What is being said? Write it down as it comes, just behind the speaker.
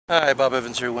Hi, Bob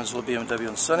Evans here, Winslow BMW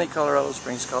in sunny Colorado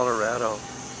Springs, Colorado.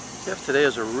 What we have today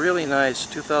is a really nice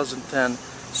 2010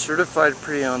 certified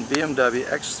pre-owned BMW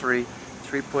X3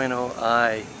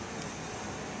 3.0i.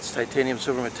 It's titanium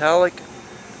silver metallic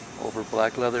over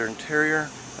black leather interior.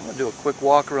 I'm going to do a quick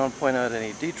walk around, point out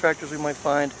any detractors we might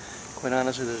find. Quite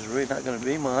honestly, there's really not going to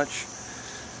be much.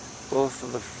 Both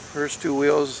of the first two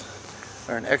wheels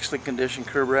are in excellent condition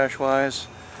curb rash wise.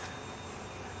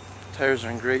 Tires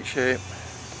are in great shape.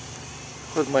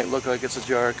 Hood might look like it's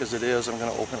ajar because it is. I'm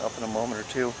going to open it up in a moment or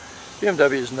two.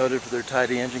 BMW is noted for their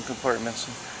tidy engine compartments.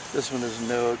 This one is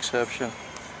no exception.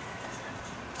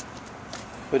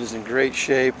 Hood is in great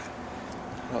shape.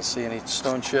 I don't see any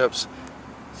stone chips.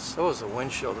 So is the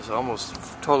windshield. It's almost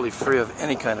totally free of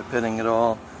any kind of pitting at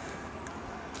all.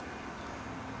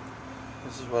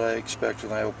 This is what I expect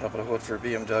when I open up a hood for a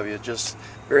BMW. Just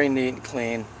very neat and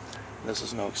clean. This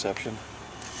is no exception.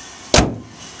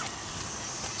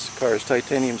 This car is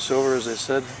titanium silver, as I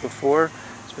said before.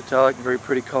 It's metallic, very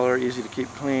pretty color, easy to keep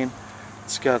clean.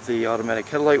 It's got the automatic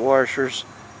headlight washers,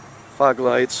 fog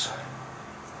lights.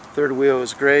 Third wheel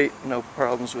is great, no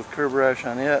problems with curb rash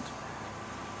on it.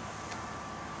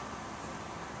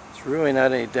 There's really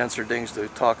not any dents or dings to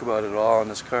talk about at all in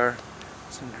this car.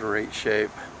 It's in great shape.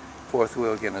 Fourth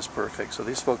wheel again is perfect. So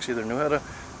these folks either knew how to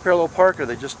parallel park or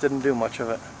they just didn't do much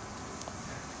of it.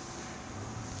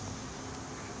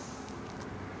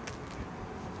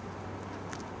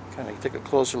 Kind of take a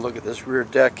closer look at this rear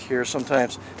deck here.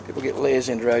 Sometimes people get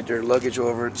lazy and drag their luggage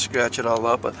over it and scratch it all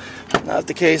up, but not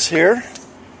the case here.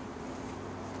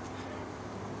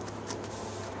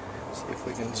 See if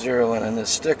we can zero in on this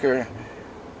sticker.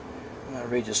 I'll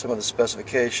read you some of the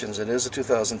specifications. It is a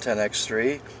 2010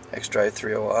 X3,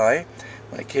 xDrive3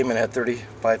 When it came in, it had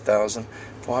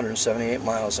 35,478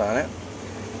 miles on it.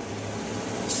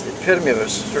 It's the epitome of a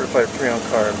certified pre-owned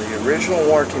car. The original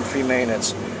warranty and free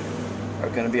maintenance are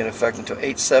going to be in effect until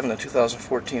 8/7 of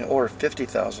 2014 or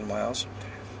 50,000 miles.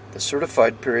 The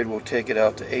certified period will take it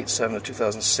out to 8/7 of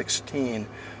 2016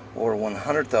 or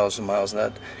 100,000 miles, and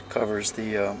that covers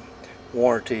the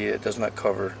warranty. It does not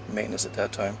cover maintenance at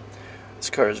that time.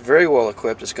 This car is very well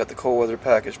equipped. It's got the cold weather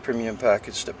package, premium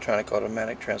package, Steptronic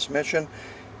automatic transmission,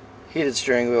 heated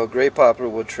steering wheel, gray poplar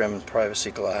wood trim, and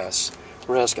privacy glass.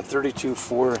 We're asking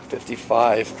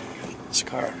 $32,455 this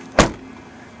car.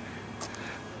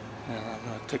 And I'm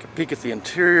going to take a peek at the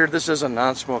interior. This is a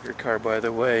non-smoker car, by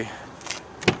the way.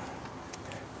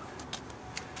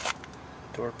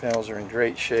 Door panels are in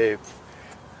great shape.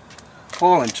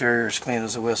 Whole interior is clean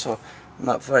as a whistle. I'm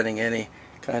not finding any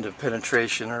kind of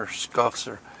penetration or scuffs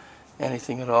or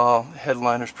anything at all.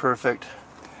 Headliner's perfect.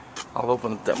 I'll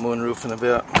open up that moonroof in a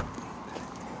bit.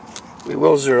 We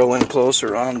will zero in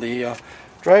closer on the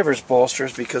driver's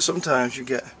bolsters because sometimes you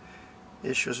get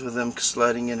issues with them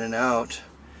sliding in and out,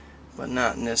 but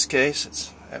not in this case.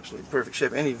 It's absolutely perfect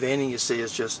shape. Any veining you see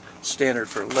is just standard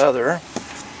for leather.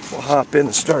 We'll hop in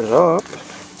and start it up.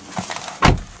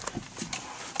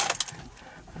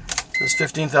 It's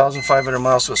 15,500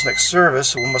 miles to its next service,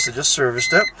 so we must have just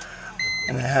serviced it.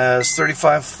 And it has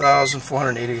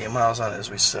 35,488 miles on it, as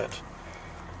we said.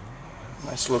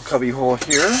 Nice little cubby hole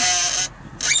here.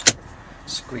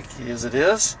 Squeaky as it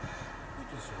is.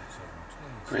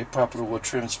 Great poplar wood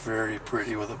trim. It's very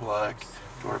pretty with the black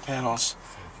door panels.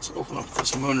 Let's open up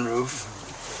this moonroof.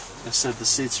 As I said, the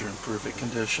seats are in perfect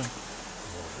condition.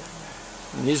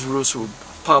 And these roofs will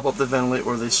pop up the ventilator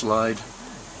or they slide.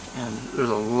 And there's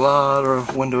a lot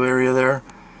of window area there.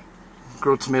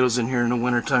 Grow tomatoes in here in the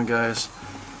wintertime, guys.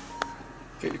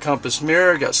 Get your compass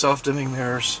mirror, got self-dimming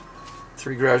mirrors,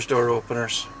 3 garage door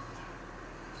openers.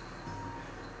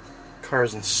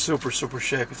 Car's in super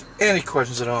shape. If any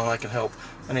questions at all, I can help.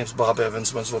 My name's Bob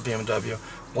Evans, Winslow BMW,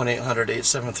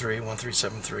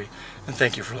 1-800-873-1373. And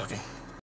thank you for looking.